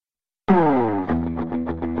Hey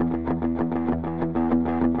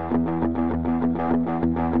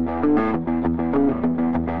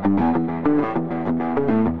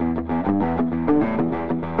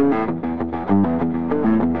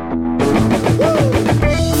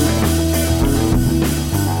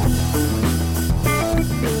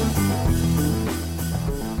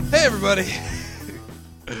everybody!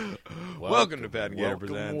 Welcome to Pat and Gator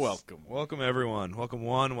Presents. Welcome everyone. Welcome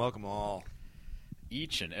one, welcome all.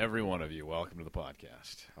 Each and every one of you, welcome to the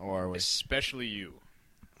podcast. How are we? Especially you.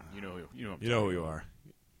 You know who you are.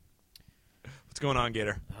 What's going on,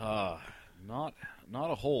 Gator? Not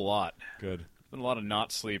a whole lot. Good. Been a lot of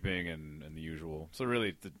not sleeping and the usual. So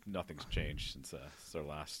really, nothing's changed since our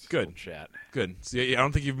last Good chat. Good. So, yeah, I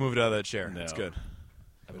don't think you've moved out of that chair. No. That's good.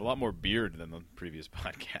 I have a lot more beard than the previous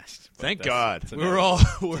podcast. Thank God. We were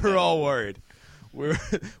all worried.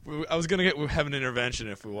 I was gonna have an intervention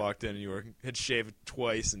if we walked in and you had shaved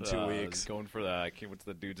twice in 2 weeks. Going for what's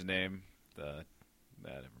the dude's name? Never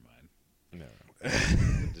mind. No.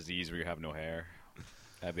 The disease where you have no hair.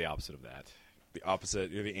 I have the opposite of that. The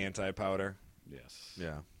opposite. You're the anti-powder. Yes.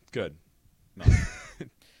 Yeah. Good. No.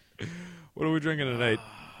 What are we drinking tonight?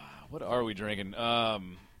 What are we drinking?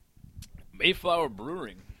 Mayflower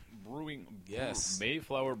Brewing. Yes.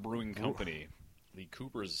 Mayflower Brewing Company. The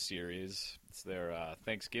Cooper's series. It's their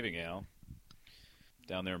Thanksgiving ale.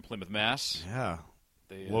 Down there in Plymouth, Mass. Yeah.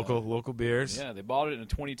 They, local beers. Yeah, they bought it in a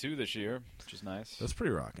 22 this year, which is nice. That's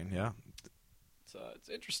pretty rocking, yeah. It's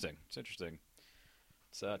interesting.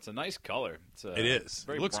 It's a nice color. It is.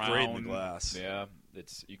 Very it looks brown. great in the glass. Yeah,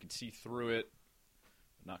 you can see through it.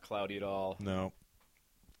 Not cloudy at all. No.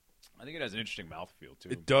 I think it has an interesting mouthfeel, too.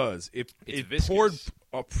 It does. It poured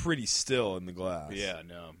up pretty still in the glass. Yeah,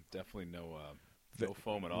 no, definitely no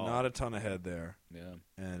foam at all. Not a ton of head there. Yeah.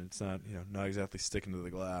 And it's not, not exactly sticking to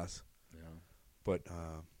the glass. Yeah. But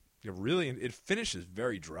really, it finishes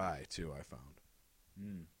very dry, too, I found.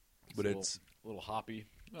 But it's a little hoppy.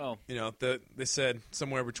 Well, they said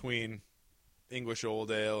somewhere between English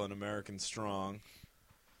Old Ale and American Strong.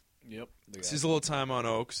 Yep. This is a little time on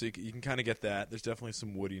oak, so you can kind of get that. There's definitely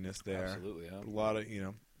some woodiness there. Absolutely, yeah. A lot of,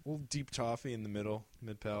 a little deep toffee in the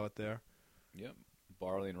mid-palate there. Yep.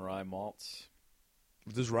 Barley and rye malts.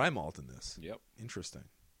 There's rye malt in this. Yep. Interesting.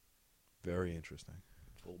 Very interesting.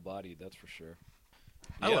 Full-bodied, that's for sure.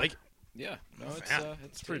 I like it. Yeah. No,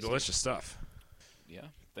 it's pretty delicious stuff. Yeah.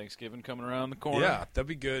 Thanksgiving coming around the corner. Yeah, that'd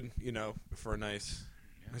be good, for a nice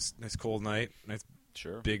cold night. Nice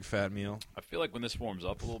sure big fat meal. I feel like when this warms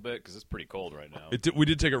up a little bit, because it's pretty cold right now. We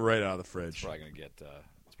did take it right out of the fridge. It's probably going to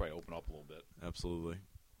it's probably open up a little bit. Absolutely.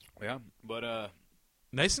 Yeah, but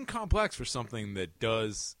nice and complex for something that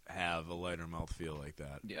does have a lighter mouthfeel like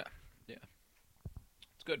that. Yeah.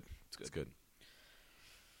 It's good. It's good.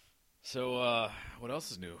 So, what else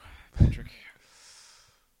is new, Patrick?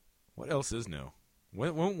 What else is new?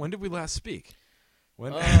 When did we last speak?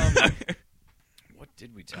 When? What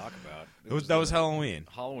did we talk about? That was Halloween.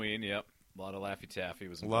 Halloween, yep. A lot of Laffy Taffy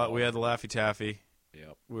was involved. We had the Laffy Taffy.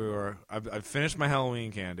 Yep. I've finished my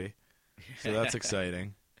Halloween candy, so that's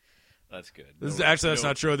exciting. That's good. That's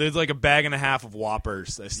not true. There's like a bag and a half of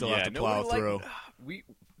Whoppers I still have to plow through.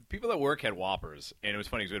 People at work had Whoppers, and it was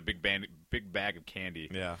funny because we had a big bag of candy.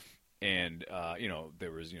 Yeah. And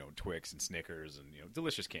there was Twix and Snickers and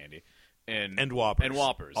delicious candy. And Whoppers. And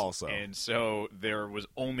Whoppers. Also. And so there was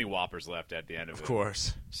only Whoppers left at the end of it. Of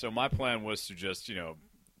course. So my plan was to just,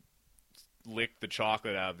 lick the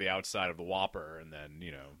chocolate out of the outside of the Whopper and then,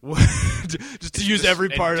 just to use every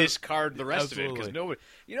part and discard the rest of it. Because nobody...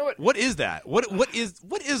 You know what? What is that? What is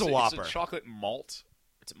a Whopper? It's a chocolate malt.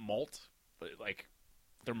 It's malt. But,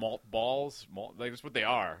 they're malt balls. That's what they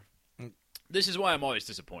are. This is why I'm always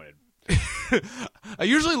disappointed. I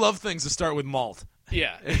usually love things that start with malt.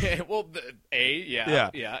 Yeah. Well,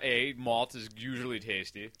 malt is usually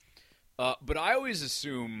tasty. But I always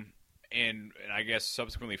assume, and I guess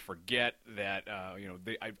subsequently forget that,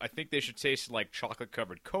 I think they should taste like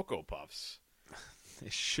chocolate-covered Cocoa Puffs. They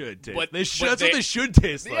should taste. That's what they should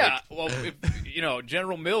taste like. Yeah, well,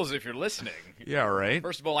 General Mills, if you're listening. Yeah, right.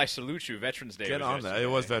 First of all, I salute you. Veterans Day. Get on that. It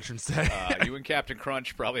was Veterans Day. You and Captain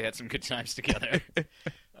Crunch probably had some good times together.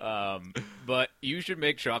 But you should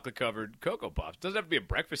make chocolate-covered Cocoa Puffs. Doesn't have to be a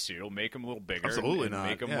breakfast cereal. Make them a little bigger. Absolutely and not.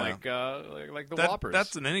 Make them like the Whoppers.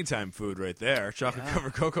 That's an anytime food right there.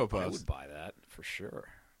 Chocolate-covered Cocoa Puffs. I would buy that for sure.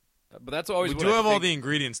 But that's always we do have all the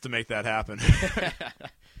ingredients to make that happen.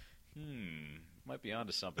 Might be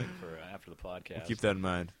onto something for after the podcast. We'll keep that in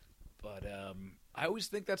mind. But I always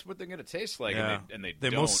think that's what they're going to taste like, yeah. and they don't. They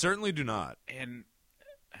most certainly do not. And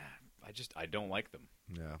I don't like them.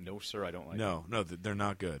 Yeah. No, sir, I don't like them. No, they're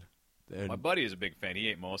not good. My buddy is a big fan. He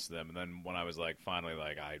ate most of them, and then when I was like, finally,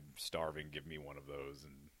 like, I'm starving, give me one of those,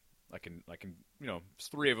 and I can, it's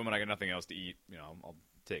 3 of them, and I got nothing else to eat. I'll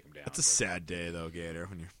take them down. That's a sad day, though, Gator,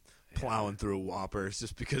 when you're plowing through Whoppers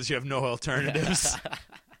just because you have no alternatives.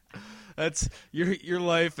 That's your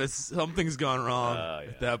life. Is something's gone wrong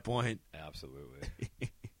at that point. Absolutely.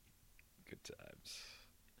 Good times.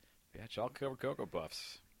 Yeah, chocolate covered Cocoa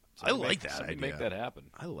Puffs. I like that idea. Make that happen.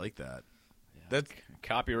 I like that. Yeah. That's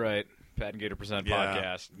copyright Pat and Gator Present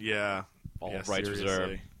podcast. Yeah. All rights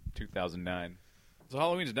reserved. 2009. So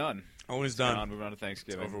Halloween's done. Halloween's done. Moving on to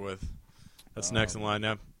Thanksgiving. It's over with. That's next in line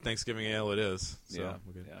now. Thanksgiving ale it is. So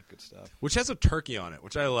good stuff. Which has a turkey on it,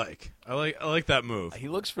 which I like. I like that move. He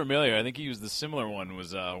looks familiar. I think he used the similar one.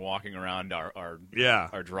 Was walking around our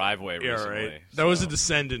driveway recently. Yeah, right. That was a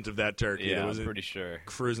descendant of that turkey. Yeah, that was I'm pretty sure.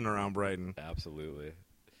 Cruising around Brighton. Absolutely.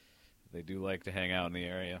 They do like to hang out in the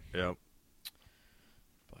area. Yep.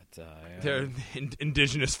 But they're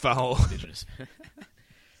indigenous fowl. Indigenous.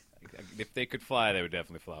 If they could fly, they would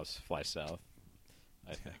definitely fly south.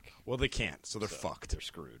 I think. Well, they can't, so they're fucked. They're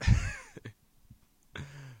screwed.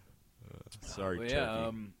 Sorry, turkey.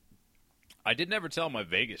 Yeah, I did never tell my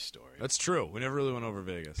Vegas story. That's true. We never really went over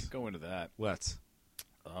Vegas. Go into that. Let's.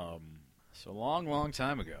 So a long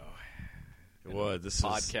time ago. It was. This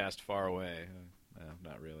podcast far away.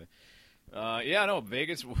 Not really.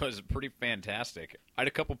 Vegas was pretty fantastic. I had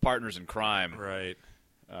a couple partners in crime. Right.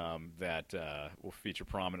 That will feature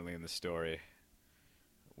prominently in the story.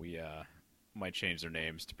 We might change their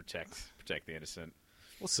names to protect the innocent.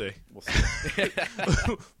 We'll see.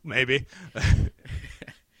 Maybe.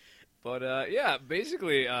 But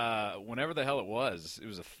basically, whenever the hell it was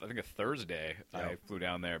I think a Thursday. Yep. I flew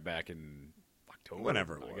down there back in October.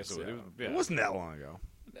 Whenever it was. I guess it wasn't that long ago.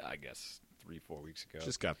 I guess 3-4 weeks ago.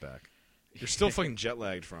 Just got back. You're still fucking jet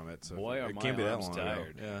lagged from it. So boy, it can't be that long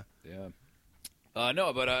tired. ago. Yeah.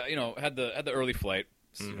 No, but had the early flight.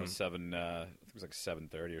 Mm-hmm. 7. I think it was like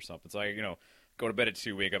 7:30 or something. So I go to bed at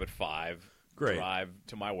 2, wake up at 5. Great. Drive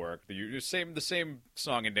to my work. The same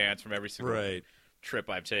song and dance from every single trip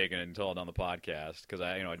I've taken and told on the podcast because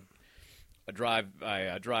I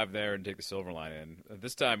drive there and take the Silver Line in.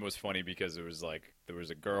 This time it was funny because it was like there was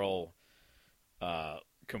a girl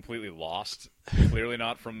completely lost, clearly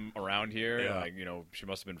not from around here. Yeah. Like, she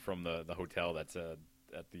must have been from the hotel that's at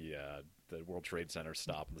the World Trade Center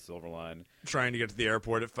stop in the Silver Line. Trying to get to the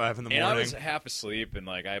airport at 5 in the morning. And I was half asleep, and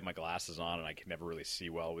I had my glasses on, and I could never really see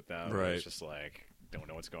well with them. Right. It's just don't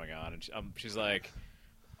know what's going on. And she's like,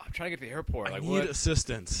 I'm trying to get to the airport. I need what?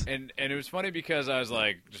 assistance. And it was funny because I was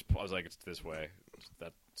like, it's this way.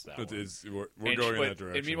 That's that it one. Is, we're going in that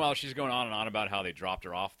direction. And meanwhile, she's going on and on about how they dropped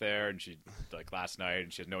her off there, and she last night,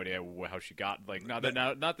 and she has no idea how she got not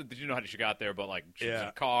that you know how she got there, but she was in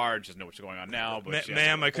a car and she doesn't know what's going on now. But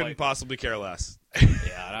ma'am, I couldn't possibly care less.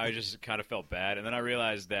 Yeah, and I just kind of felt bad, and then I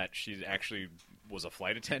realized that she actually was a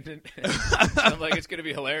flight attendant. I'm like, it's going to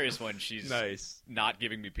be hilarious when she's not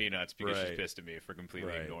giving me peanuts because she's pissed at me for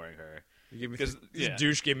completely ignoring her. Because this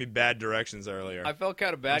douche gave me bad directions earlier. I felt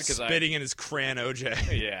kind of bad because spitting in his crayon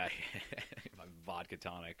OJ. Yeah, my vodka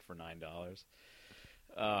tonic for $9.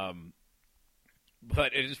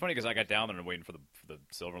 But it is funny because I got down there and waiting for the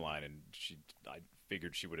Silver Line, and I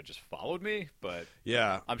figured she would have just followed me, but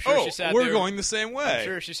I'm sure she sat we're there. Going the same way. I'm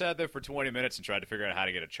sure she sat there for 20 minutes and tried to figure out how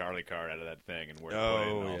to get a Charlie card out of that thing and where to put it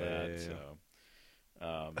and all that.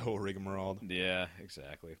 So, rigmarole. Yeah,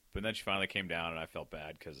 exactly. But then she finally came down, and I felt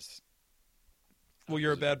bad because. Well,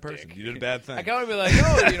 you're a bad person. You did a bad thing. I gotta be like,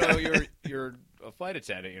 you're a flight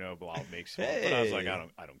attendant, blah, makes fun. Hey. But I was like, I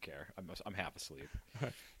don't care. I'm half asleep.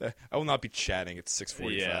 I will not be chatting at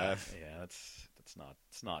 6:45. Yeah, it's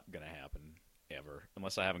not gonna happen ever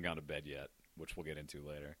unless I haven't gone to bed yet, which we'll get into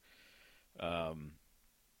later.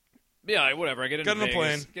 Whatever. I get into Vegas.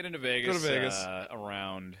 Plane. Get into Vegas. Go to Vegas.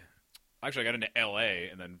 Around. Actually, I got into L.A.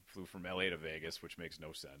 and then flew from L.A. to Vegas, which makes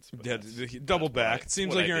no sense. Double back. It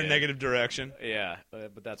seems like you're in a negative direction. Yeah,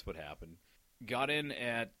 but that's what happened. Got in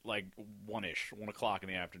at 1 o'clock in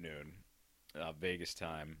the afternoon, Vegas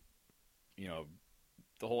time.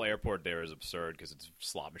 The whole airport there is absurd because it's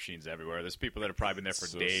slot machines everywhere. There's people that have probably been there for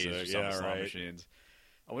days on slot machines.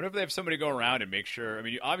 I wonder if they have somebody go around and make sure. I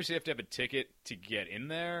mean, you obviously have to have a ticket to get in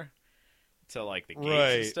there to the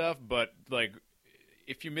gates and stuff, but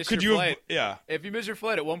if you miss your flight, if you miss your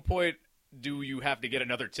flight at one point, do you have to get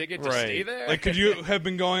another ticket to stay there? Could you have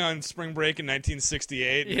been going on spring break in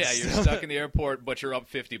 1968? Yeah, you're stuck in the airport, but you're up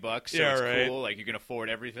 $50, so it's cool. You can afford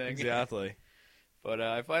everything. Exactly. But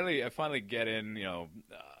I finally get in.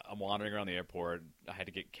 I'm wandering around the airport. I had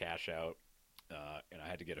to get cash out, and I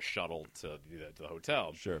had to get a shuttle to the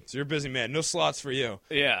hotel. Sure. So you're a busy man. No slots for you.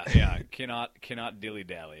 Yeah. Cannot dilly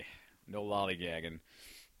dally. No lollygagging.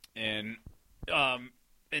 And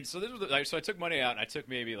so this was so I took money out, and I took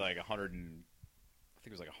maybe like I think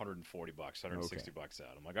it was like $140, $160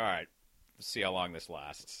 out. I'm like, all right, let's see how long this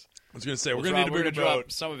lasts. I was gonna say we're gonna need to bring a boat.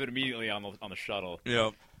 Drop some of it immediately on the shuttle.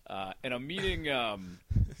 Yep. And I'm meeting a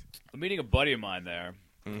buddy of mine there.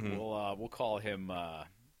 Mm-hmm. We'll call him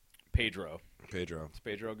Pedro. Pedro. Is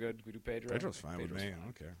Pedro good? We do Pedro. Pedro's fine with me. I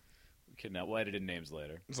don't care. Kidding. We'll edit in names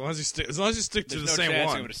later. As long as you stick to the same one. There's no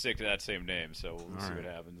chance I'm going to stick to that same name, so we'll see what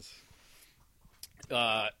happens.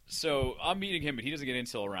 So I'm meeting him, but he doesn't get in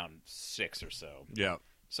until around 6 or so. Yeah.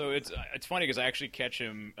 So it's funny because I actually catch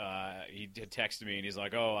him. He had texted me and he's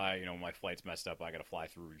like, "Oh, my flight's messed up. I got to fly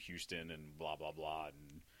through Houston and blah blah blah,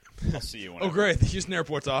 and I'll see you." Whenever. Oh, great! The Houston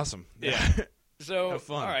airport's awesome. Yeah. So have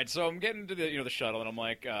fun. All right, so I'm getting to the shuttle, and I'm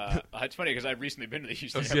like, it's funny because I've recently been to the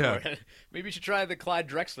Houston airport. Yeah. Maybe you should try the Clyde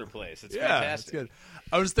Drexler place. It's fantastic. It's good.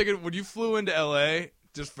 I was thinking, when you flew into L.A.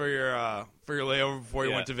 just for your layover before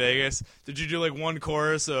you went to Vegas, did you do like one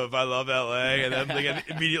chorus of "I Love L.A." and then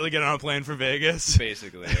immediately get on a plane for Vegas?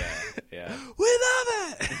 Basically, yeah. We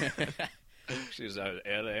love it. She's an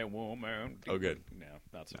L.A. woman. Oh, good. No,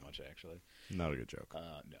 not so much actually. Not a good joke.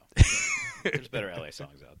 No. There's better L.A.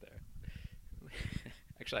 songs out there.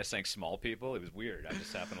 Actually, I sang "Small People." It was weird. I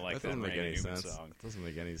just happened to like that Randy Newman song. That doesn't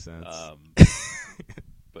make any sense.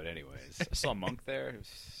 But anyways, I saw Monk there. It was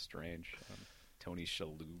strange. Tony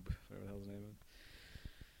Shalhoub, whatever the hell's his name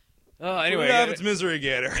is. Anyway, it's Misery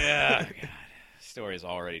Gator. Yeah, God, story is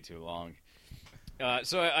already too long.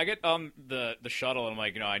 So I get on the shuttle, and I'm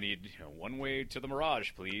like, I need one way to the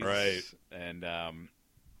Mirage, please. Right. And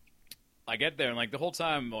I get there, and like the whole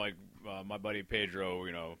time, like my buddy Pedro,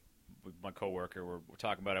 with my coworker, we're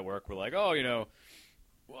talking about at work. We're like, we're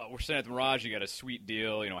staying at the Mirage. You got a sweet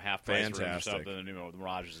deal, half price room or something. The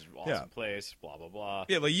Mirage is an awesome place. Blah blah blah.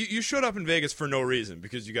 Yeah, like you showed up in Vegas for no reason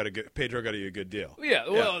because Pedro got you a good deal. Yeah,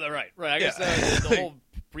 well, right. I guess the whole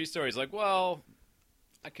pre-story is like, well,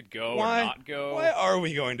 I could go or not go. Why are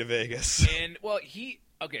we going to Vegas? And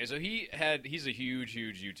he's a huge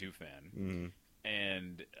U2 fan,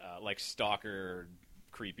 and like stalker,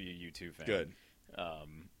 creepy U2 fan. Good.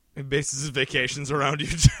 He bases his vacations around you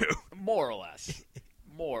too. More or less.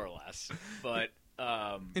 But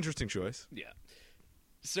interesting choice. Yeah.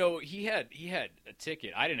 So he had a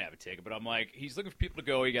ticket. I didn't have a ticket, but I'm like, he's looking for people to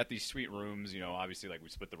go. He got these sweet rooms, obviously like we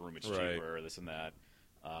split the room, it's cheaper, this and that.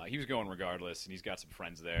 He was going regardless, and he's got some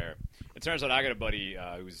friends there. It turns out I got a buddy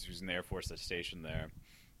who's in the Air Force that's stationed there.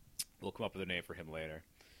 We'll come up with a name for him later.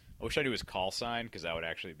 I wish I knew his call sign because that would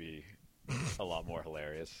actually be a lot more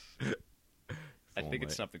hilarious. I think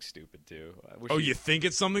it's something stupid too. You think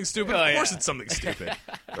it's something stupid? Of course, it's something stupid.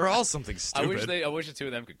 They're all something stupid. I wish the two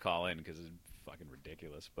of them could call in because it's fucking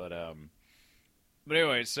ridiculous. But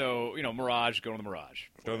anyway, so Mirage, go to the Mirage.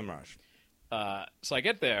 Go to the Mirage. So I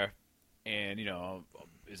get there, and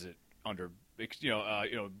is it under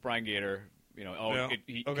Brian Gator?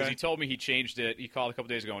 Because he told me he changed it. He called a couple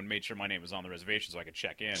days ago and made sure my name was on the reservation so I could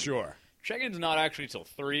check in. Sure. Check-in's not actually till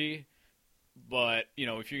 3. But,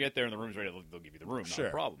 if you get there and the room's ready, they'll give you the room. Sure. Not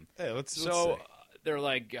a problem. Hey, let's see. They're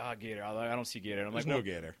like, Gator. I don't see Gator. I'm There's no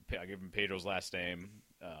Gator. I give him Pedro's last name.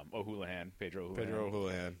 O'Houlihan. Pedro O'Houlihan. Pedro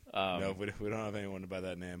O'Houlihan. No, we don't have anyone by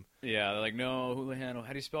that name. Yeah, they're like, no, O'Houlihan. How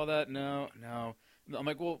do you spell that? No. I'm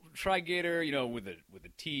like, well, try Gator, with a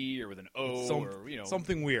T or with an O or,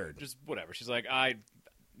 something weird. Just whatever. She's like,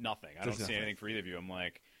 nothing. I don't see anything for either of you. I'm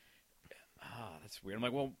like, that's weird. I'm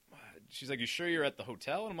like, well... She's like, you sure you're at the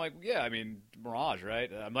hotel? And I'm like, yeah, Mirage,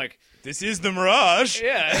 right? I'm like... This is the Mirage?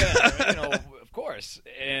 Yeah, of course.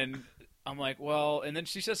 And I'm like, well... And then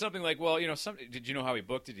she says something like, well, did you know how he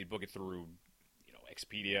booked it? Did he book it through,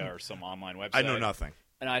 Expedia or some online website? I know nothing.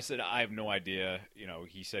 And I said, I have no idea.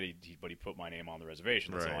 He said but he put my name on the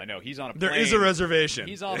reservation. That's all I know. He's on a plane. There is a reservation.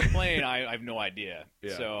 He's on the plane. I have no idea.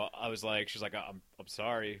 Yeah. So I was like, she's like, I'm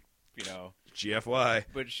sorry. GFY.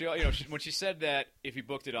 But she, when she said that if he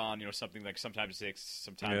booked it on, something like sometimes it takes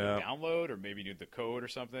some time to download, or maybe you need the code or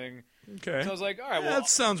something. Okay. So I was like, all right, well, that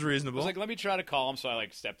sounds reasonable. I was like, let me try to call him. So I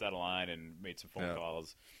stepped out of line and made some phone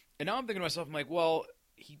calls. And now I'm thinking to myself, I'm like, well,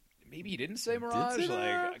 maybe he didn't say Mirage,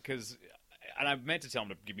 because I meant to tell him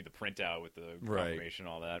to give me the printout with the confirmation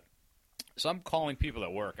and all that. So I'm calling people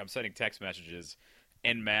at work. I'm sending text messages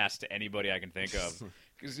en masse to anybody I can think of.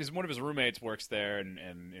 Because one of his roommates works there, and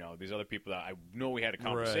these other people that I know we had a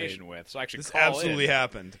conversation with. So I actually this absolutely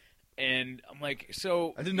happened. And I'm like,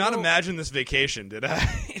 so I did not imagine this vacation, did I?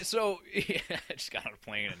 So I just got on a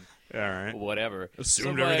plane and all right, whatever.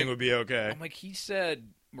 Assumed everything would be okay. I'm like, he said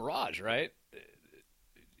Mirage, right?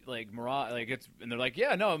 like Mirage, like it's, and they're like,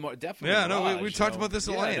 yeah, no, definitely. Yeah, Mirage, no, we talked about this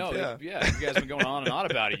at length. No, yeah, you guys have been going on and on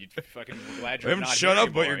about it. You fucking glad you're we not haven't shut here up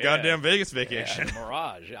about your anymore. goddamn Vegas vacation. Yeah,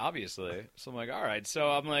 Mirage, obviously. So I'm like, all right. So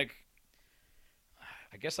I'm like,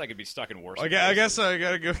 I guess I could be stuck in worse. I guess I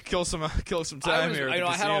gotta go kill some time here.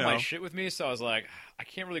 I had all my shit with me, so I was like, I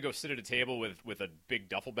can't really go sit at a table with a big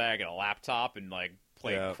duffel bag and a laptop and like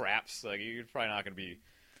play craps. Like you're probably not going to be.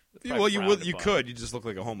 Well, you could. You just look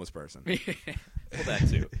like a homeless person. Well, that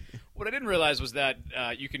too. What I didn't realize was that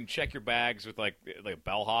you can check your bags with like a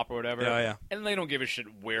bellhop or whatever. Yeah. And they don't give a shit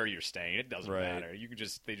where you're staying. It doesn't matter. You can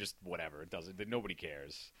they just whatever. It doesn't. Nobody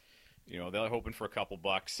cares. You know, they're hoping for a couple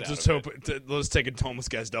bucks. Just let's take a homeless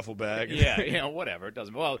guy's duffel bag. Yeah, whatever. It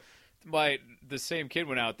doesn't. Well, the same kid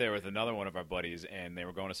went out there with another one of our buddies, and they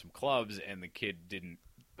were going to some clubs, and the kid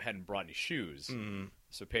hadn't brought any shoes. Mm.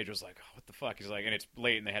 So Pedro's like, oh, "What the fuck?" He's like, and it's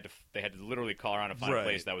late, and they had to literally call around and find a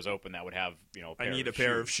place that was open that would have I need a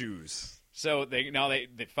pair of shoes. So they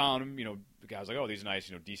found him. You know, the guy was like, "Oh, these are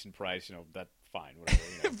nice. Decent price. That's fine. Whatever."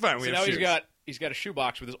 Fine. So now he's got a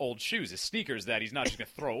shoebox with his old shoes, his sneakers that he's not just gonna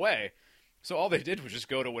throw away. So all they did was just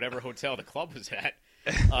go to whatever hotel the club was at.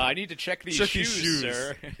 I need to check these shoes,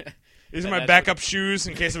 sir. These are my backup shoes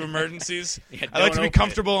in case of emergencies. I like to be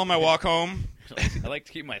comfortable on my walk home. I like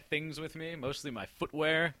to keep my things with me, mostly my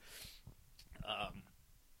footwear.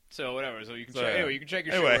 So whatever. So you can check. Anyway, you can check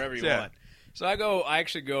your shoe wherever you want. So I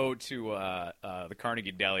actually go to the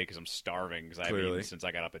Carnegie Deli because I'm starving because I haven't eaten since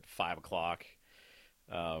I got up at 5:00.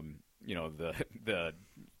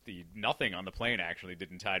 The nothing on the plane actually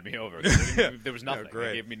didn't tide me over. There was nothing.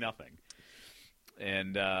 They gave me nothing.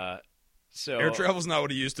 And so air travel's not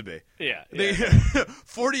what it used to be. Yeah.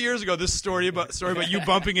 40 years ago, this story about you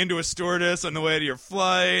bumping into a stewardess on the way to your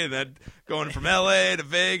flight, and then going from L.A. to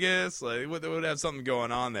Vegas, like would have something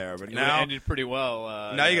going on there. But now it ended pretty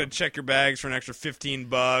well. Now you got to check your bags for an extra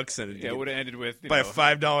 $15, and it would have ended with buy a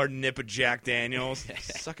 $5 nip of Jack Daniels.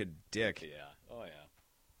 Suck a dick. Yeah. Oh yeah.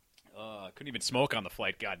 I couldn't even smoke on the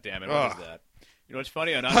flight. God damn it! What was that? You know what's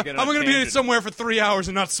funny? I'm going to be somewhere for 3 hours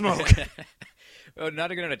and not smoke. Not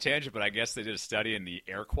to get on a tangent, but I guess they did a study, and the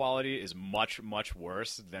air quality is much, much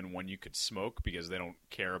worse than when you could smoke because they don't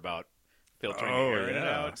care about filtering air in and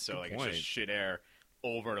out. So it's just shit air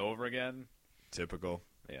over and over again. Typical.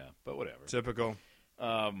 Yeah, but whatever. Typical.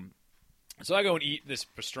 So I go and eat this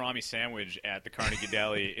pastrami sandwich at the Carnegie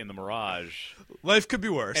Deli in the Mirage. Life could be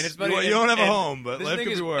worse. And it's funny, you don't have a home, but life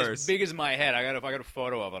could be worse. As big as my head. If I got a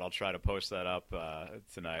photo of it, I'll try to post that up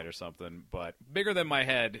tonight or something. But bigger than my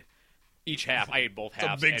head. Each half, I ate both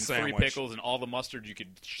halves, and sandwich. 3 pickles and all the mustard you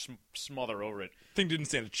could smother over it. Thing didn't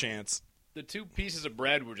stand a chance. The 2 pieces of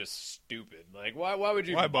bread were just stupid. Like, why would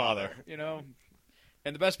you? Why bother? You know.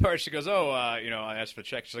 And the best part, she goes, I asked for a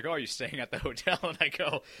check. She's like, oh, are you staying at the hotel? And I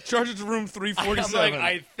go, charge it to room 347. I'm like,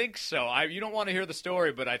 I think so. You don't want to hear the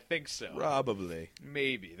story, but I think so. Probably.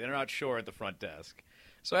 Maybe. They're not sure at the front desk.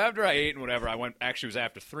 So after I ate and whatever, it was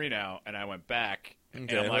after 3 now, and I went back.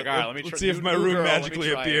 Okay, and I'm like, all right, let's see if my room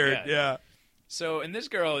magically appeared. Yeah. So, and this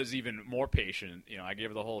girl is even more patient. I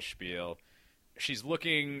gave her the whole spiel. She's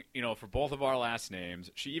looking, for both of our last names.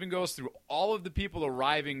 She even goes through all of the people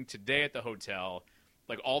arriving today at the hotel,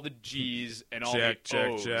 like all the G's and all the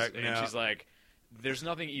O's. And she's like, there's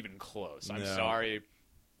nothing even close. I'm sorry.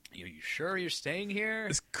 You sure you're staying here?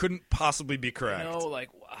 This couldn't possibly be correct.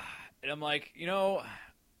 And I'm like,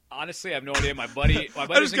 honestly, I have no idea. My buddy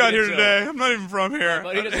I just got here today. I'm not even from here.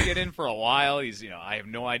 My buddy doesn't get in for a while. He's, I have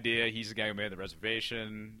no idea. He's the guy who made the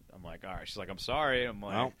reservation. I'm like, all right. She's like, I'm sorry. I'm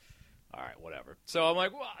like, all right, whatever. So I'm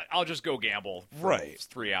like, well, I'll just go gamble for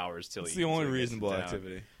 3 hours till it's the only reasonable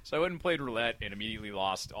activity. So I went and played roulette and immediately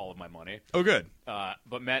lost all of my money. Oh, good.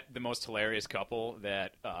 But met the most hilarious couple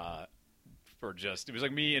that it was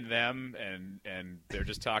like me and them, and they're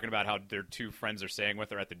just talking about how their 2 friends they're staying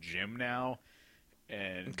with are at the gym now.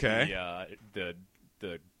 And the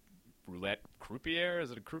roulette croupier,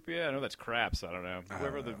 is it a croupier? I know that's craps. I don't know.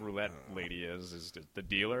 Whoever the roulette lady is the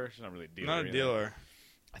dealer. She's not really a dealer. Not a dealer.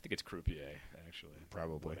 I think it's croupier, actually.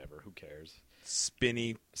 Probably. Whatever. Who cares?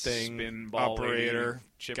 Spinny thing. Spin ball operator. Lady,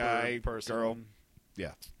 chipper guy. Person. Girl.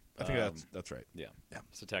 Yeah. I think that's right. Yeah.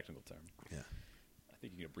 It's a technical term. Yeah. I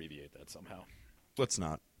think you can abbreviate that somehow. Let's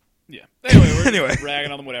not. Yeah. Anyway, we're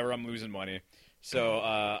ragging on them, whatever. I'm losing money. So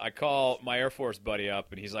I call my Air Force buddy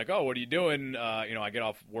up, and he's like, "Oh, what are you doing? I get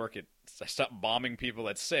off work I stop bombing people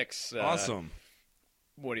at 6. Awesome.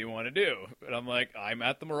 What do you want to do?" And I'm like, "I'm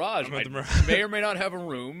at the Mirage. I may or may not have a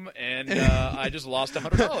room, and I just lost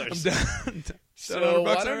 $100. So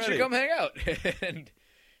why don't you come hang out?"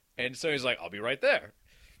 and so he's like, "I'll be right there."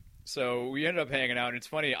 So we ended up hanging out, and it's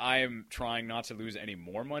funny. I am trying not to lose any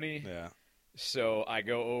more money. Yeah. So I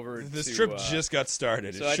go over This to... trip just got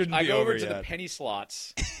started. So it shouldn't I be go over over to yet. the penny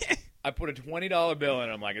slots. I put a $20 bill in,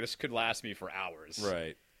 and I'm like, this could last me for hours.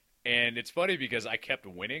 Right. And it's funny because I kept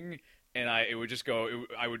winning, and it would just go.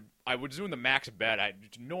 I would do the max bet. I had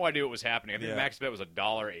no idea what was happening. I think the max bet was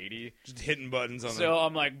 $1.80. Just hitting buttons on. So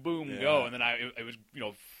I'm like, boom, go, and then it was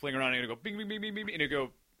fling around and it would go bing, bing, bing, bing, bing,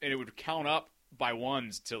 and it would count up by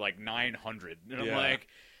ones to like 900, and I'm like,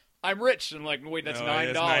 I'm rich. And I'm like, wait, that's $9.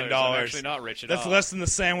 I'm actually not rich at all. That's less than the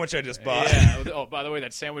sandwich I just bought. Yeah. Oh, by the way,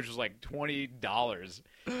 that sandwich was like $20,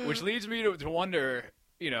 which leads me to wonder,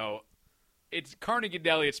 it's Carnegie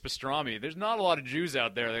Deli, it's pastrami. There's not a lot of Jews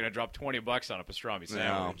out there that are going to drop $20 on a pastrami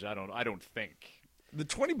sandwich. No. I don't think. The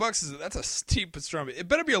 $20 that's a steep pastrami. It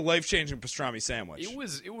better be a life-changing pastrami sandwich. It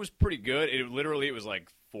was pretty good. It was like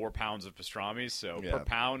 4 pounds of pastrami, so per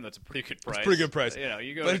pound, that's a pretty good price. It's a pretty good price.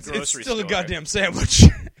 You go but to it's the grocery still store, a goddamn sandwich.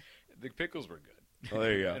 The pickles were good. Oh,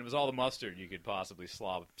 there you go. And it was all the mustard you could possibly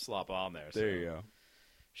slop on there. So. There you go.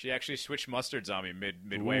 She actually switched mustards on me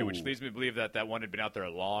midway, Ooh. which leads me to believe that one had been out there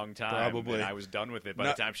a long time. Probably. And I was done with it by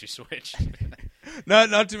the time she switched.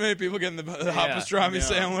 Not too many people getting the hot pastrami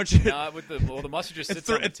sandwich. Not with the mustard just sits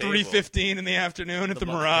on the table. At 3:15 in the afternoon at the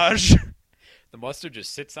Mirage. The mustard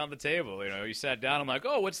just sits on the table. You sat down. I'm like,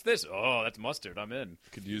 oh, what's this? Oh, that's mustard. I'm in.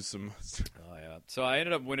 Could use some. Oh yeah. So I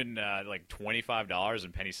ended up winning like $25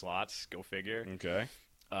 in penny slots. Go figure. Okay.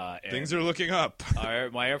 Things are looking up.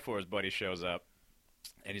 My Air Force buddy shows up,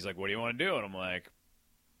 and he's like, "What do you want to do?" And I'm like,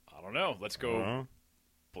 "I don't know. Let's go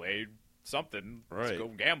play something. Right. Let's go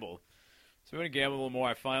gamble." So we're gonna gamble a little more.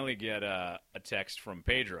 I finally get a text from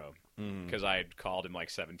Pedro because I had called him like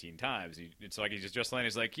 17 times. It's like he's just landing.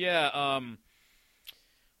 He's like, "Yeah,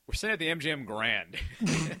 we're staying at the MGM Grand."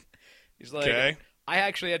 He's like, okay. I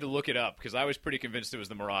actually had to look it up because I was pretty convinced it was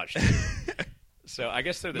the Mirage. So I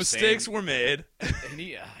guess they're the Mistakes same. were made. And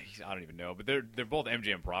I don't even know, but they're both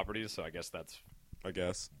MGM properties, so I guess that's. I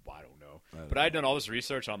guess. I don't know. But I had done all this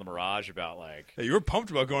research on the Mirage about like. Hey, you were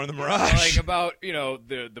pumped about going to the Mirage. Like about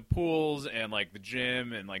the pools and like the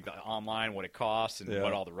gym and like the online what it costs and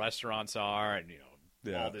what all the restaurants are and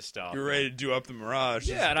all this stuff. You're ready to do up the Mirage.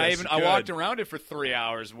 Yeah, and I walked around it for 3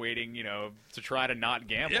 hours waiting, to try to not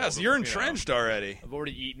gamble. Yeah, so you're entrenched already. I've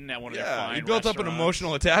already eaten at one of their fine you built up an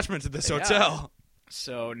emotional attachment to this hotel.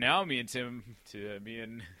 So now me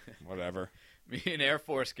and whatever. Me and Air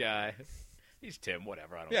Force guy. He's Tim,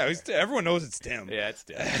 whatever. I don't care. Everyone knows it's Tim. Yeah, it's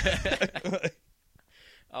Tim.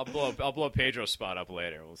 I'll blow Pedro's spot up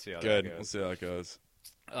later. We'll see how that goes. We'll see how it goes.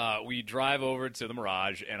 We drive over to the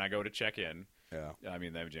Mirage, and I go to check in. Yeah. I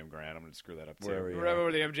mean, the MGM Grand. I'm going to screw that up, too. We're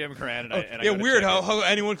over the MGM Grand. And yeah, weird how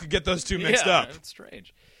anyone could get those two mixed up. It's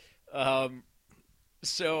strange.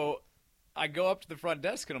 So I go up to the front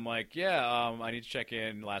desk, and I'm like, I need to check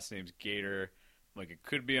in. Last name's Gator. I'm like, it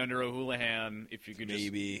could be under O'Houlihan. If you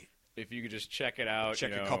could just check it out.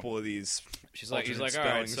 Check a couple of these. He's like, all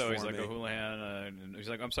right. So he's like, O'Houlihan. And he's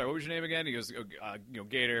like, I'm sorry, what was your name again? He goes,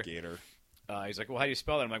 Gator. Gator. He's like, well, how do you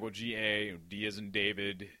spell that? I'm like, well, G-A, D as in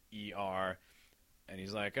David, E-R. And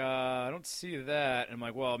he's like, I don't see that. And I'm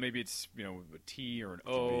like, well, maybe it's, a T or an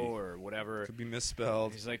O or whatever. Could be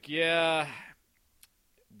misspelled. He's like, yeah,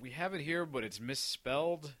 we have it here, but it's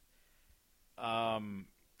misspelled.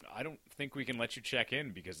 I don't think we can let you check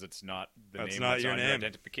in because it's not the name that's on your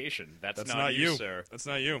identification. That's not you, sir. That's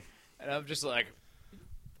not you. And I'm just like,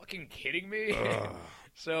 fucking kidding me?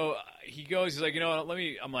 So he goes, he's like,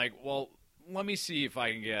 I'm like, well, let me see if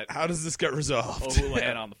I can get... How does this get resolved?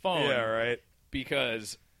 O'Houlihan on the phone. Yeah, right.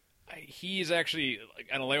 Because he's actually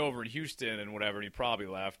on a layover in Houston and whatever, and he probably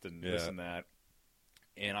left and this and that.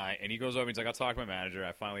 And he goes over and he's like, I'll talk to my manager.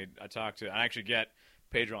 I actually get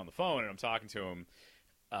Pedro on the phone and I'm talking to him.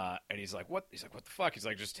 And he's like, what? He's like, what the fuck? He's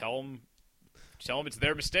like, just tell them it's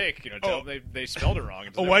their mistake. Tell them they spelled it wrong.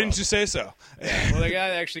 Why didn't you say so? Yeah. Well, the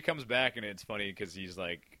guy actually comes back and it's funny because he's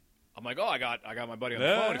like, I'm like, I got my buddy on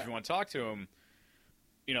the phone. If you want to talk to him,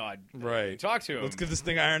 I'd talk to him. Let's get this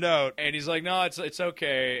thing ironed out. And he's like, no, it's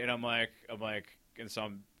okay. And I'm like, and so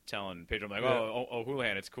I'm telling Pedro, I'm like,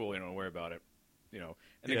 O'Houlihan, it's cool. Don't worry about it. And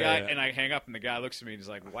the guy, and I hang up, and the guy looks at me and he's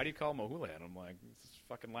like, why do you call him O'Houlihan? I'm like, it's his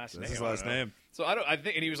fucking last name. His last name. So I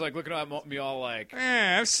think, and he was like looking at me all like,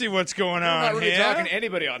 I see what's going on. I'm not really here. talking to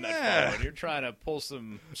anybody on that phone. You're trying to pull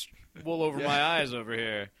some wool over my eyes over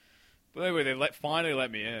here. But anyway, they finally let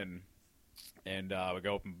me in. And we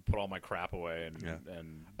go up and put all my crap away,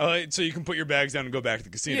 and so you can put your bags down and go back to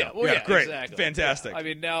the casino. Yeah, well, great, exactly. Fantastic. Yeah. I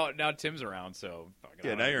mean, now Tim's around, so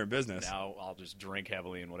now you're in business. Now I'll just drink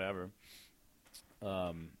heavily and whatever.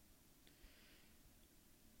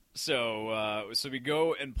 So we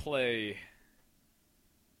go and play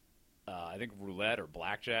I think roulette or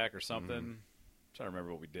blackjack or something. I'm trying to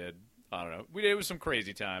remember what we did. I don't know. It was some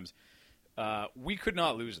crazy times. We could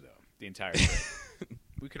not lose, though, the entire trip.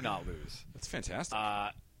 We could not lose. That's fantastic.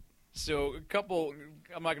 So a couple.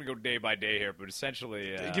 I'm not going to go day by day here, but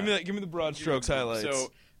essentially, give me the broad strokes highlights.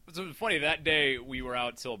 So it was funny that day we were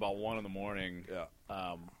out till about 1 a.m.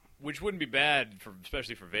 Yeah. Which wouldn't be bad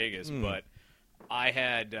especially for Vegas, but I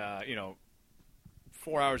had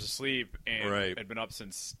 4 hours of sleep and had been up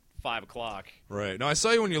since 5 o'clock. Right. No, I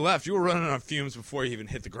saw you when you left. You were running on fumes before you even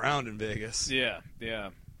hit the ground in Vegas. Yeah.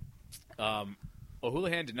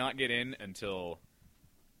 O'Houlihan did not get in until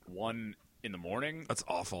 1 in the morning. That's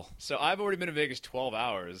awful. So I've already been in Vegas 12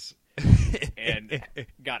 hours and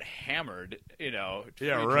got hammered, Yeah,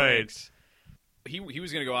 right. Drinks. He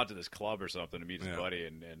was going to go out to this club or something to meet his buddy,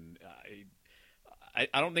 and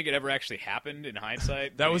I don't think it ever actually happened in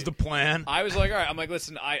hindsight. That was the plan. I was like, all right. I'm like,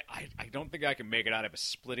 listen, I don't think I can make it out. I have a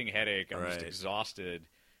splitting headache. I'm just exhausted.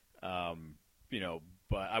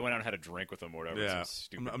 But I went out and had a drink with him or whatever. Yeah.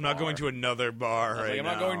 I'm not going to another bar right I'm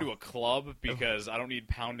now. not going to a club because I don't need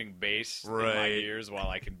pounding bass in my ears while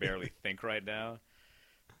I can barely think right now.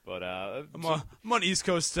 But I'm on East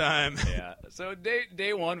Coast time. Yeah. So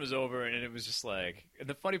day one was over, and it was just like. And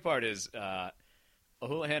the funny part is,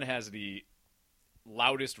 O'Houlihan has the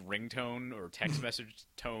loudest ringtone or text message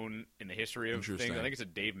tone in the history of things. I think it's a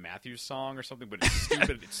Dave Matthews song or something, but it's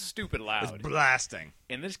stupid. It's stupid loud. It's blasting.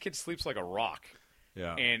 And this kid sleeps like a rock.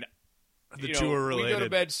 Yeah. And the two are related. We go to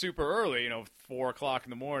bed super early, 4 o'clock in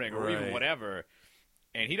the morning or even whatever.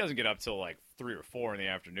 And he doesn't get up till like 3 or 4 in the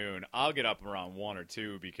afternoon. I'll get up around 1 or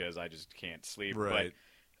 2 because I just can't sleep. Right.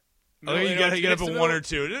 But, you gotta get up at 1 or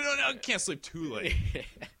 2. No, I can't sleep too late.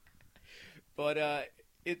 But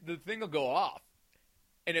the thing will go off,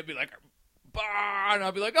 and it'd be like, bah! And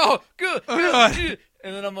I'll be like, oh, good. And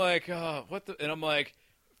then I'm like, oh, what the? And I'm like,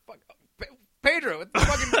 fuck. Pedro, what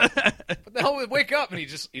the hell? Wake up! And he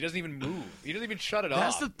doesn't even move. He doesn't even shut it off.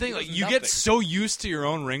 That's the thing. Like you get so used to your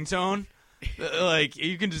own ringtone, like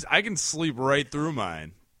I can sleep right through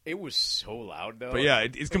mine. It was so loud though. But yeah,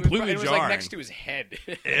 it's completely jarring. It was like next to his head.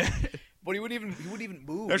 But he wouldn't even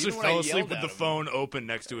move. I actually fell asleep with the phone open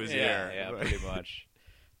next to his ear. Yeah, pretty much.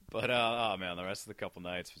 But oh man, the rest of the couple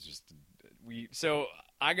nights was just So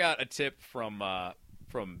I got a tip from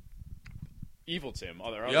Evil Tim,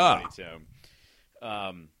 other buddy Tim.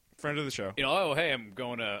 Friend of the show. Oh hey, I'm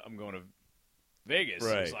going to Vegas.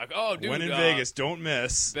 Right. He's like, oh dude, when in Vegas, don't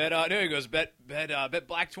miss. Bet he goes, bet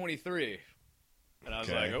Black 23. And I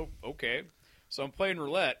was like, oh, okay. So I'm playing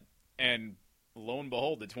roulette, and lo and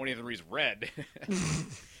behold, the 23's red.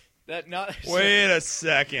 Wait a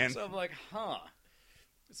second. So I'm like, huh.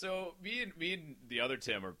 So me and the other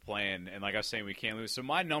Tim are playing, and like I was saying, we can't lose. So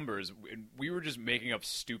my numbers, we were just making up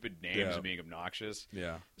stupid names and being obnoxious.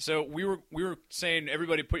 Yeah. So we were saying,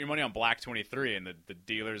 everybody put your money on Black 23, and the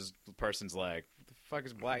person's like, what the fuck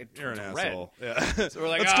is Black? You're an red. Asshole. Yeah. So we're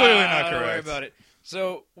like, that's clearly not correct. Don't worry about it.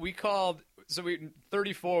 So we called. So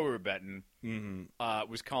 34 we were betting.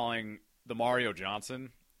 Was calling the Mario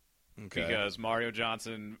Johnson. Okay. Because Mario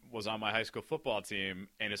Johnson was on my high school football team,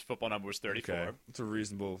 and his football number was 34. Okay. It's a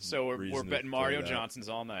reasonable. So we're betting Mario Johnsons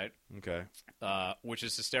all night. Okay. Which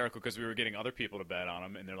is hysterical because we were getting other people to bet on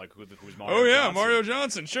him, and they're like, "Who's Mario?" Oh yeah, Johnson? Mario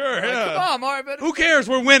Johnson. Sure. Like, yeah. come on, Mario. Who cares?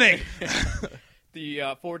 We're winning.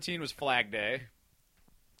 The 14 was Flag Day.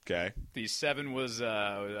 Okay. The 7 was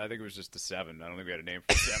I think it was just the 7. I don't think we had a name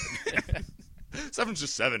for 7. 7's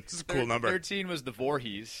just 7. This is a cool number. 13 was the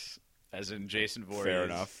Voorhees, as in Jason Voorhees. Fair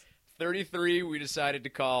enough. 33 we decided to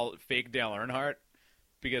call fake Dale Earnhardt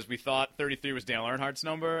because we thought 33 was Dale Earnhardt's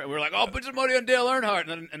number, and we were like, "Oh, put some money on Dale Earnhardt."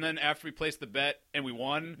 And then after we placed the bet and we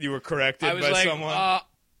won, you were corrected by someone.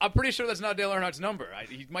 I'm pretty sure that's not Dale Earnhardt's number.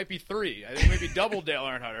 He might be 3. I think maybe double Dale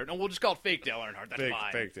Earnhardt. No, we'll just call it fake Dale Earnhardt. That's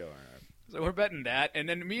fine. Fake Dale Earnhardt. So we're betting that, and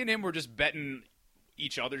then me and him were just betting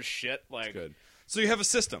each other's shit. Like, that's good. So you have a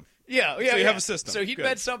system. Yeah. So you have a system. So he'd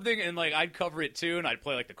bet something, and like I'd cover it too, and I'd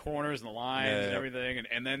play like the corners and the lines and everything,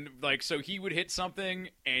 and then like so he would hit something,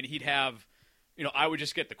 and he'd have, I would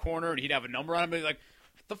just get the corner, and he'd have a number on him, and like,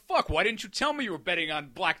 what the fuck? Why didn't you tell me you were betting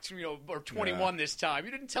on Black, or 21 this time?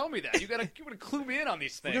 You didn't tell me that. You gotta clue me in on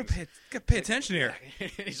these things. You gotta pay attention here.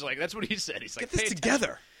 He's like, that's what he said. He's like, get this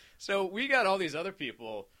together. So we got all these other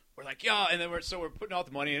people. We're like, yeah, and then we're putting out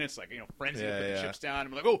the money, and it's like, frenzy to put the chips down.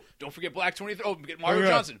 And we're like, oh, don't forget Black 23. Oh, get Mario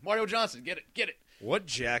Johnson. Mario Johnson, get it. What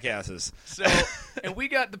jackasses. So, and we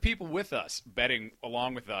got the people with us, betting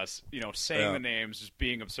along with us, saying the names, just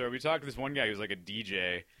being absurd. We talked to this one guy who was like a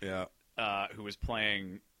DJ who was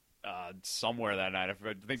playing somewhere that night.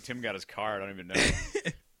 I think Tim got his card. I don't even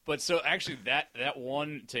know. But so, actually, that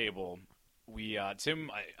one table, we,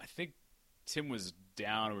 Tim, I think, Tim was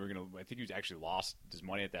down. I think he actually lost his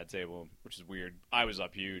money at that table, which is weird. I was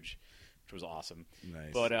up huge, which was awesome.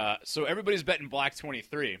 Nice. But so everybody's betting Black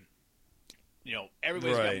 23.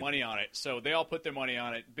 Everybody's got Right. money on it. So they all put their money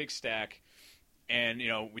on it, big stack, and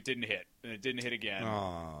we didn't hit, and it didn't hit again.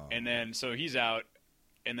 Aw. And then so he's out,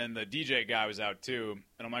 and then the DJ guy was out too.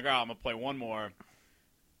 And I'm like, I'm gonna play one more,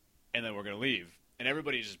 and then we're gonna leave. And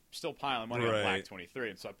everybody's just still piling money on Right. Black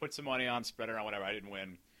 23. And so I put some money on, spread it around, whatever. I didn't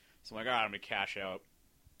win. So I'm like, I'm going to cash out.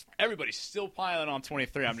 Everybody's still piling on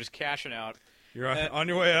 23. I'm just cashing out. You're on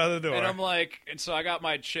your way out of the door. And I'm like, and so I got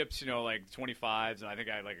my chips, like 25s, and I think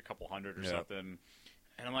I had like a couple hundred or something.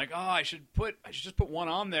 And I'm like, I should just put one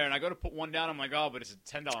on there. And I go to put one down. I'm like, but it's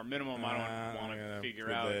a $10 minimum. I don't want to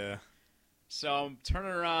figure out. Yeah. So I'm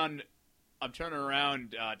turning around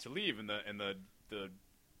to leave, and the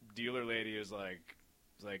dealer lady was like,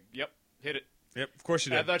 yep, hit it. Yep, of course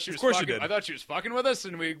you did. I thought she was fucking with us,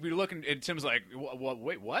 and we were looking, and Tim's like,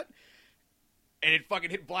 wait, what? And it fucking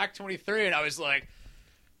hit Black 23, and I was like,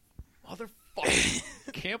 motherfucker,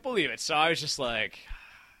 can't believe it. So I was just like,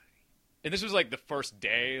 and this was like the first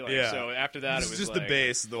day, so after that this it was just like, the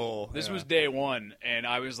base, the whole. This was day one, and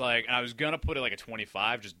I was like, I was gonna put it like a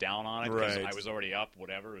 25 just down on it because I was already up,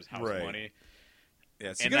 whatever, it was house money.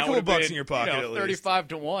 Yeah, so you got a couple bucks in your pocket at least. 35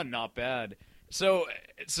 to 1, not bad. So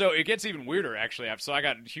it gets even weirder, actually. So I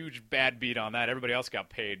got a huge bad beat on that. Everybody else got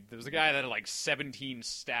paid. There was a guy that had like 17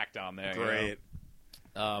 stacked on there. Great.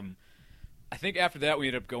 I think after that we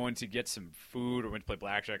ended up going to get some food or went to play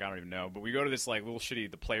blackjack. I don't even know. But we go to this like little shitty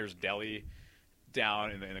the Players Deli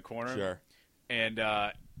down in the corner. Sure. And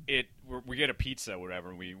we get a pizza or whatever.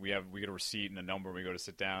 And we get a receipt and a number. And we go to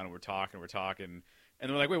sit down and we're talking. And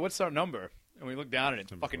they're like, wait, what's our number? And we look down and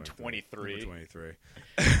it's fucking 23. Number 23.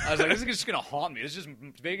 I was like, this is just going to haunt me.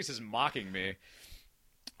 Vegas is mocking me.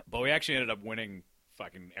 But we actually ended up winning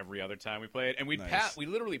fucking every other time we played. And we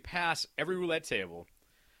literally pass every roulette table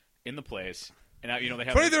in the place. And they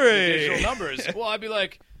have 23! the digital numbers. Well, I'd be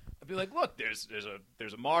like, look, there's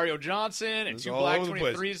a Mario Johnson and two Black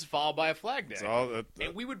 23s followed by a flag day.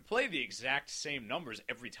 And we would play the exact same numbers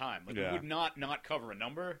every time. Like we would not cover a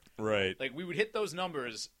number. Right. Like we would hit those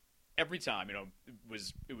numbers every time. It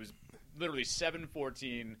was literally 7,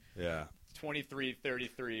 14, 23,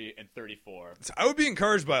 33, and 34. So I would be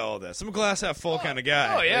encouraged by all this. I'm a glass half full kind of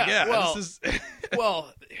guy. Oh yeah. Well, this is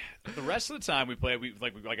well, the rest of the time we played,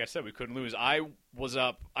 like I said, we couldn't lose. I was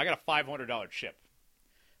up. I got a $500 chip.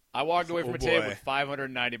 I walked away from a table with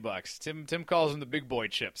 $590. Tim calls them the big boy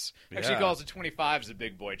chips. Actually, he calls the 25s the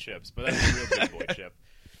big boy chips, but that's the real big boy chip.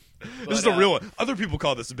 This is the real one. Other people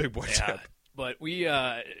call this a big boy chip. But we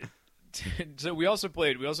so we also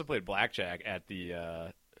played blackjack at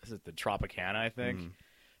the the Tropicana, I think.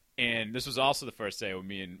 And this was also the first day when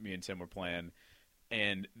me and Tim were playing,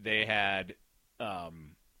 and they had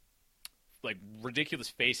like ridiculous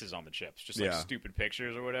faces on the chips, just like stupid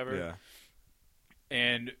pictures or whatever. Yeah.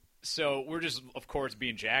 And so we're just, of course,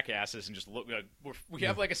 being jackasses and just look. We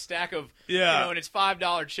have like a stack of, and it's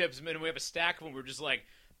 $5 chips, and then we have a stack of them. We're just like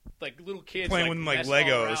little kids playing with them like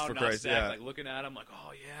Legos for Christ's sake. Like looking at them, like,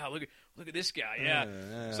 oh yeah, look at this guy,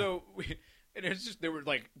 So and it's just there were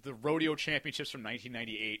like the rodeo championships from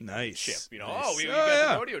 1998. Nice chip, nice. We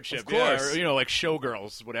got the rodeo chip, of course. Or, like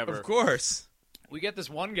showgirls, whatever. Of course. We get this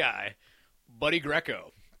one guy, Buddy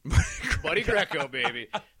Greco. Buddy Greco, baby.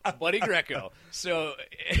 Buddy Greco. So,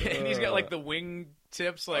 and he's got like the wing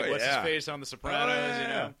tips, like what's his face on The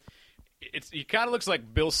Sopranos, He kind of looks like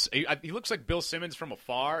he looks like Bill Simmons from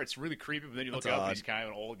afar. It's really creepy, but then you look up and he's kind of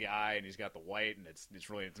an old guy, and he's got the white, and it's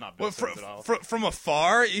not Bill Simmons at all. From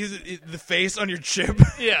afar, the face on your chip.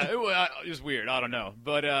 Yeah, it was weird. I don't know,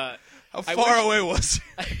 but how far away was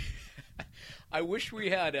he? I wish we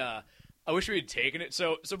had taken it.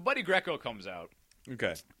 So Buddy Greco comes out.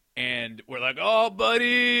 Okay. And we're like, oh,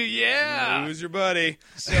 buddy, yeah. Who's your buddy?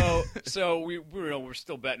 So we're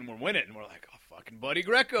still betting we're winning. And we're like, oh, fucking Buddy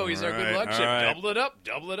Greco. He's our good luck chip. Right. Double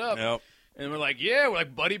it up. Yep. And we're like,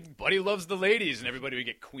 Buddy loves the ladies. And everybody would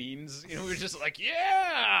get queens. We were just like,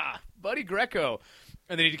 yeah, Buddy Greco.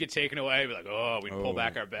 And then he'd get taken away. We'd be like, we'd pull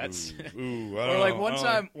back our bets. Or like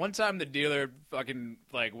one time the dealer fucking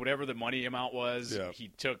like whatever the money amount was,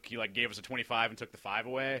 he gave us a 25 and took the 5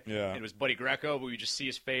 away. Yeah. And it was Buddy Greco, but we just see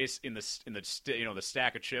his face in the the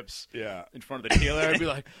stack of chips. Yeah. In front of the dealer, and be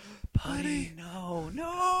like, Buddy,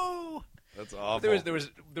 no. That's awful. There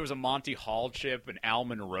was a Monty Hall chip, an Al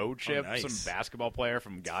Monroe chip, some basketball player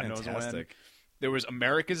from God knows when. There was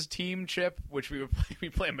America's Team chip, which we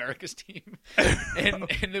play America's Team, and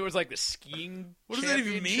there was like the skiing. What does that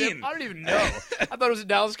even mean? I don't even know. I thought it was the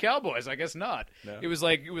Dallas Cowboys. I guess not. No. It was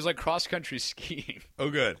like cross country skiing. Oh,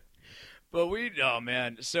 good. But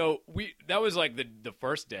man. So that was like the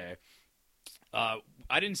first day.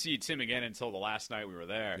 I didn't see Tim again until the last night we were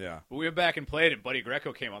there. Yeah. But we went back and played, and Buddy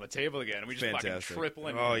Greco came on the table again, and we just Fantastic. fucking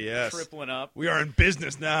tripling. Oh, yes. Tripling up. We are in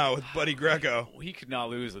business now with Buddy Greco. We could not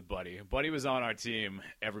lose with Buddy. Buddy was on our team.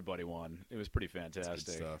 Everybody won. It was pretty fantastic. That's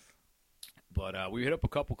good stuff. But we hit up a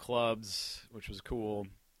couple clubs, which was cool.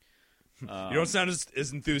 You don't sound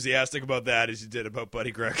as enthusiastic about that as you did about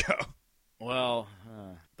Buddy Greco. Well,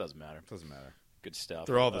 doesn't matter. Doesn't matter. Good stuff.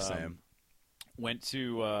 They're all the same. Went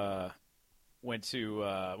to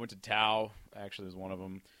Tao. Actually, was one of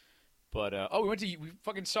them. But we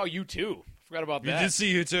fucking saw U2. Forgot about that. You did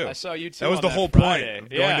see U2. I saw U2. That was on the that whole Friday.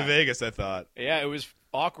 point of going to Vegas, I thought. Yeah, it was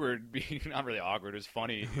awkward. Not really awkward. It was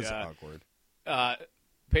funny. It was awkward.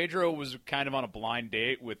 Pedro was kind of on a blind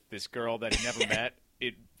date with this girl that he never met.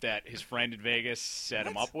 That his friend in Vegas set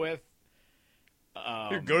him up with.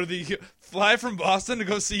 Fly from Boston to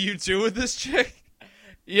go see U2 with this chick?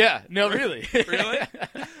 Yeah, no, really. Really?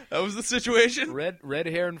 That was the situation? Red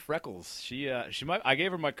hair and freckles. She might. I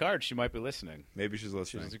gave her my card. She might be listening. Maybe she's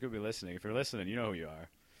listening. She could be listening. If you're listening, you know who you are.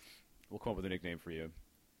 We'll come up with a nickname for you.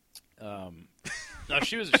 No,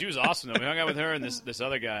 she was awesome though. We hung out with her and this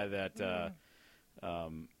other guy that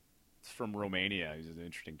from Romania. He's an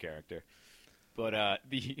interesting character. But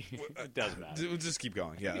it doesn't matter. We'll just keep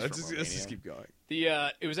going. Yeah, let's just keep going.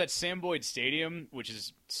 It was at Sam Boyd Stadium, which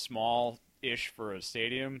is small-ish for a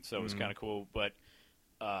stadium, so it was kind of cool. But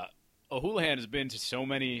O'Houlihan has been to so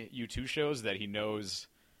many U2 shows that he knows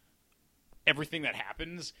everything that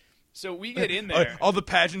happens. So we get in there. All the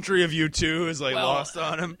pageantry of U2 is lost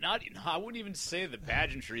on him. I wouldn't even say the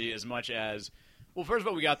pageantry as much as. Well, first of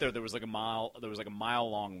all, we got there. There was like a mile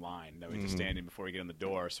long line that we had to stand in before we get in the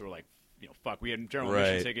door. So we're like, fuck. We had general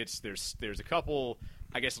admission tickets. There's a couple,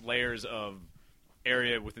 I guess, layers of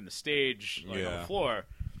area within the stage, on the floor.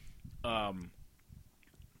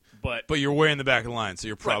 But you're way in the back of the line, so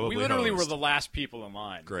you're probably we literally hosed. were the last people in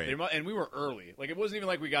line. Great. And we were early. Like, it wasn't even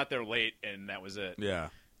like we got there late and that was it. Yeah.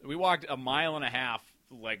 We walked a mile and a half,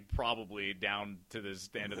 probably down to the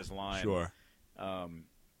end of this line. Sure.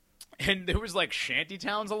 And there was shanty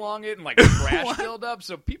towns along it and trash filled up,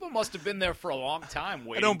 so people must have been there for a long time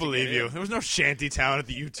waiting. I don't believe you. There was no shanty town at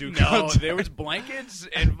the U2 No, concert. there was blankets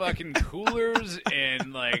and fucking coolers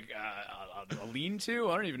and a lean-to.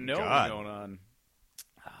 I don't even know what was going on.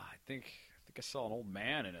 I think I saw an old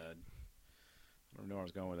man in a. I don't know where I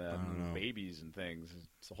was going with that. And babies and things.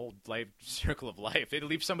 It's a whole circle of life. They'd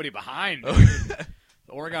leave somebody behind. The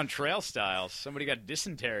Oregon Trail style. Somebody got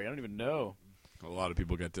dysentery. I don't even know. A lot of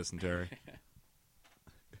people get dysentery.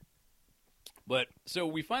 But so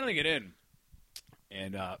we finally get in,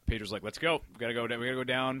 and Pedro's like, "Let's go. We gotta go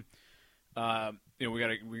down. I'll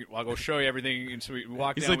go show you everything." And so we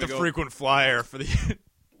walk down. He's like the frequent flyer for the.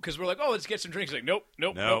 Because we're like, "Oh, let's get some drinks." He's like, nope.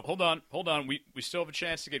 Hold on. We still have a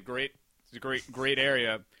chance to get great. It's a great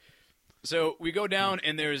area. So we go down,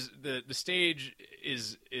 and there's the stage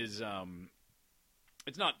is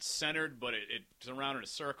it's not centered, but it's around in a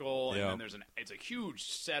circle, and then it's a huge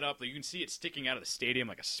setup that you can see it sticking out of the stadium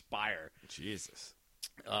like a spire. Jesus.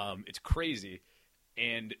 It's crazy.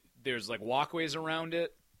 And there's walkways around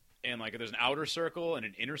it, and there's an outer circle and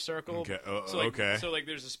an inner circle. Okay. So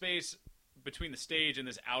there's a space between the stage and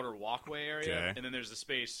this outer walkway area, and then there's a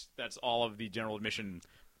space that's all of the general admission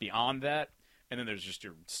beyond that, and then there's just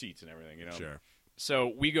your seats and everything, Sure.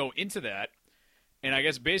 So we go into that. And I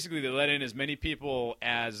guess basically they let in as many people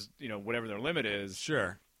as, whatever their limit is.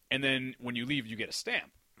 Sure. And then when you leave, you get a stamp.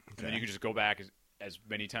 Okay. And then you can just go back as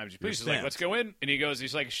many times as you please. He's like, let's go in. And he's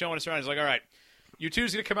showing us around. He's like, all right,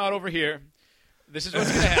 U2's going to come out over here. This is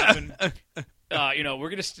what's going to happen.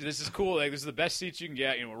 This is cool. This is the best seats you can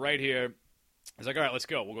get. We're right here. He's like, all right, let's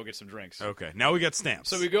go. We'll go get some drinks. Okay. Now we got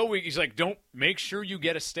stamps. So we go. He's like, don't make sure you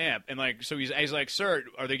get a stamp. And so he's like, sir,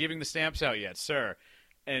 are they giving the stamps out yet, sir?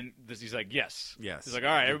 And he's like, yes. He's like, all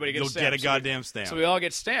right, everybody gets a stamp. You'll get a goddamn stamp. So we all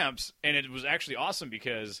get stamps, and it was actually awesome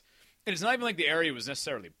because it's not even like the area was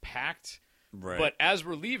necessarily packed. Right. But as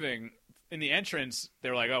we're leaving, in the entrance,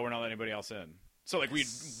 they're like, oh, we're not letting anybody else in. So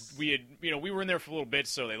we were in there for a little bit,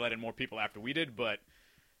 so they let in more people after we did, but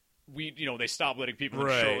they stopped letting people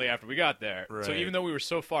in shortly after we got there. Right. So even though we were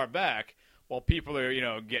so far back, while people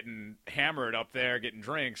are, getting hammered up there, getting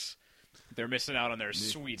drinks, they're missing out on their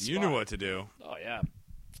sweet spot. You knew what to do. Oh, yeah.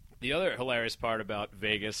 The other hilarious part about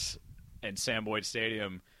Vegas and Sam Boyd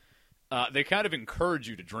Stadium, they kind of encourage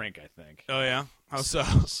you to drink, I think. Oh, yeah? How so?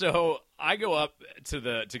 So I go up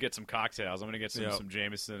to get some cocktails. I'm going to get some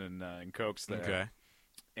Jameson and Cokes there. Okay.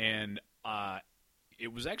 And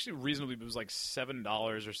it was actually reasonably. It was like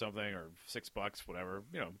 $7 or something, or $6, whatever.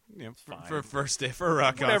 Fine. For a first day for a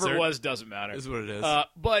rock concert. Whatever it was doesn't matter. Is what it is.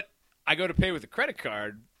 But I go to pay with a credit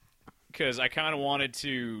card because I kind of wanted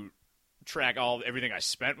to track everything I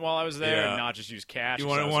spent while I was there and not just use cash. You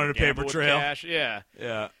wanted a paper trail? Cash. Yeah.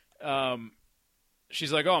 Yeah.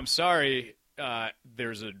 She's like, "Oh, I'm sorry.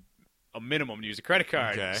 There's a minimum to use a credit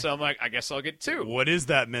card." Okay. So I'm like, "I guess I'll get 2." What is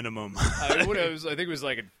that minimum? I think it was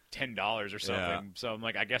like $10 or something. Yeah. So I'm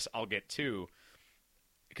like, "I guess I'll get 2."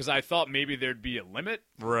 Because I thought maybe there'd be a limit.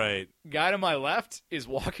 Right. Guy to my left is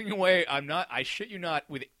walking away. I shit you not,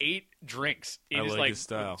 with 8 drinks. It is like like his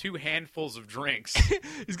style. 2 handfuls of drinks.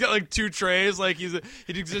 He's got like 2 trays. Like he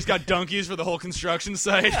just got donkeys for the whole construction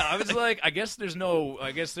site. Yeah, I was like, I guess there's no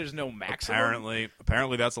maximum.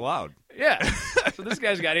 Apparently that's allowed. Yeah. So this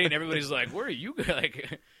guy's got 8, and everybody's like, "Where are you?"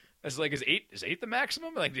 Like, it's like, is 8 the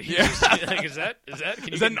maximum? Like, is that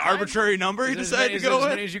an arbitrary number you decided to go with? As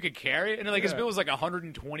many as you could carry? And like his bill was like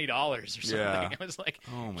 $120 or something. Yeah. I was like,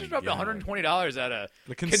 oh my just dropped God. $120 at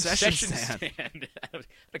the concession stand at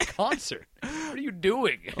a concert. What are you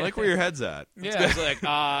doing? I like where your head's at. Yeah, I was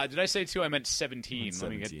like, did I say 2? I meant 17.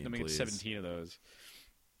 Let me get 17 of those.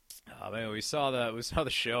 Man, we saw the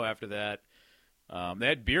show after that. They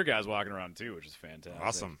had beer guys walking around too, which is fantastic.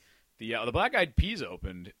 Awesome. The Black Eyed Peas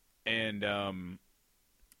opened, and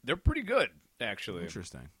they're pretty good, actually.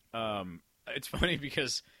 Interesting. It's funny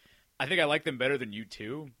because I think I like them better than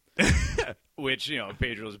U2, which,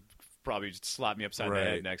 Pedro's probably slap me upside the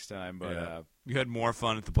head next time. But you had more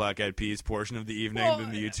fun at the Black Eyed Peas portion of the evening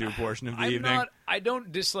than the U2 portion of the evening. I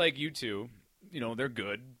don't dislike U2. They're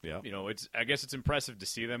good. Yeah. I guess it's impressive to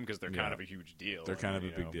see them because they're kind of a huge deal. They're kind of a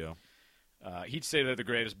big deal. He'd say they're the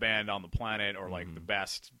greatest band on the planet or like the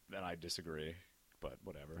best, and I disagree. But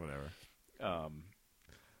whatever.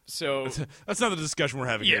 So that's not the discussion we're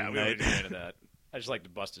having. Yeah, here we don't tonight. need to get into that. I just like to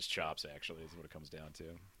bust his chops. Actually, is what it comes down to.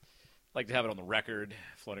 Like to have it on the record,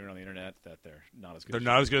 floating around the internet, that they're not as good. They're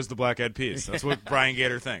not as good as the Black Eyed Peas. That's what Brian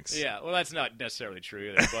Gator thinks. Yeah, well, that's not necessarily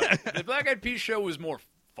true either. But the Black Eyed Peas show was more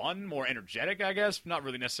fun, more energetic, I guess. Not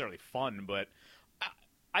really necessarily fun, but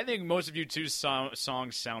I think most of U2's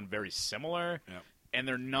songs sound very similar, and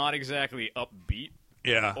they're not exactly upbeat.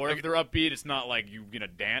 Yeah. Or if they're upbeat, it's not like you're gonna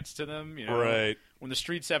dance to them. Right. When The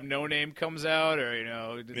Streets Have No Name comes out, or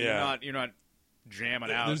you're not jamming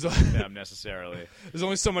out with them necessarily. There's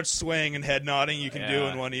only so much swaying and head nodding you can do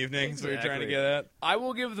in one evening. Exactly. That's what you're trying to get at. I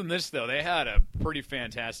will give them this though; they had a pretty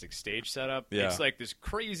fantastic stage setup. Yeah. It's like this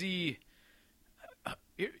crazy.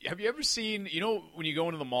 Have you ever seen, when you go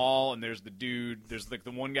into the mall and there's like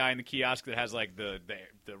the one guy in the kiosk that has like the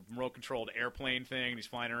remote controlled airplane thing and he's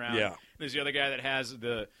flying around. Yeah. And there's the other guy that has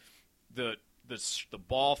the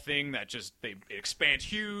ball thing that it expands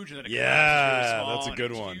huge and then it really small. That's a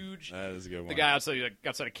good one. Huge. That is a good one. The guy outside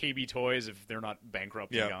of KB Toys, if they're not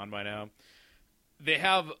bankrupt and gone by now, they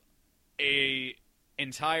have a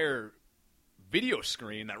entire video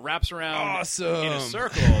screen that wraps around in a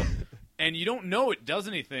circle. And you don't know it does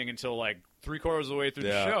anything until like 3/4 of the way through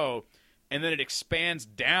the show, and then it expands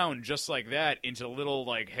down just like that into little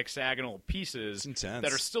like hexagonal pieces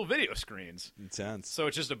that are still video screens. Intense. So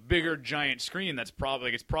it's just a bigger giant screen that's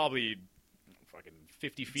probably fucking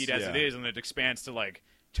 50 feet as it is, and it expands to like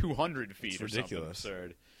 200 feet or something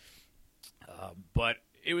absurd. But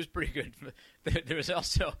it was pretty good. There was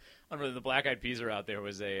also, I don't know, the Black Eyed Peas are out there,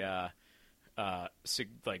 was a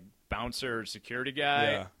bouncer security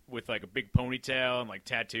guy with like a big ponytail and like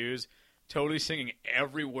tattoos, totally singing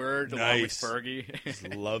every word along with Fergie. Just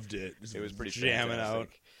loved it. It was pretty jamming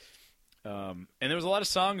fantastic. And there was a lot of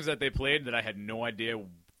songs that they played that I had no idea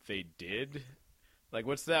they did. Like,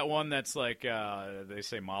 what's that one that's like they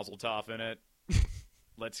say Mazel Tov in it?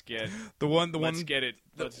 Let's get Let's get it.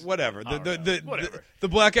 Whatever. The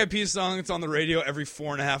Black Eyed Peas song. It's on the radio every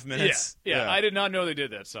 4.5 minutes. Yeah. I did not know they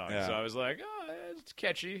did that song, so I was like, it's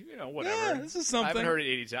catchy, whatever. Yeah, this is something. I haven't heard it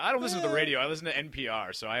 80 times. I don't listen to the radio. I listen to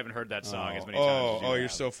NPR, so I haven't heard that song as many times. As you're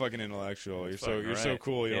so fucking intellectual. You're so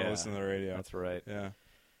cool. You don't listen to the radio. That's right. Yeah.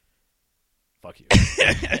 Fuck you.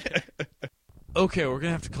 Okay, we're going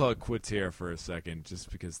to have to call it quits here for a second, just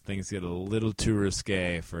because things get a little too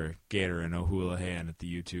risque for Gator and O'Houlihan at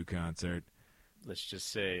the U2 concert. Let's just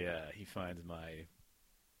say he finds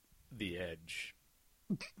the edge.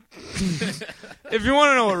 If you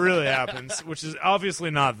want to know what really happens, which is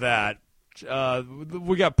obviously not that,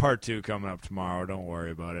 we got part 2 coming up tomorrow. Don't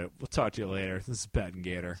worry about it. We'll talk to you later. This is Pat and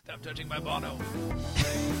Gator. Stop touching my Bono.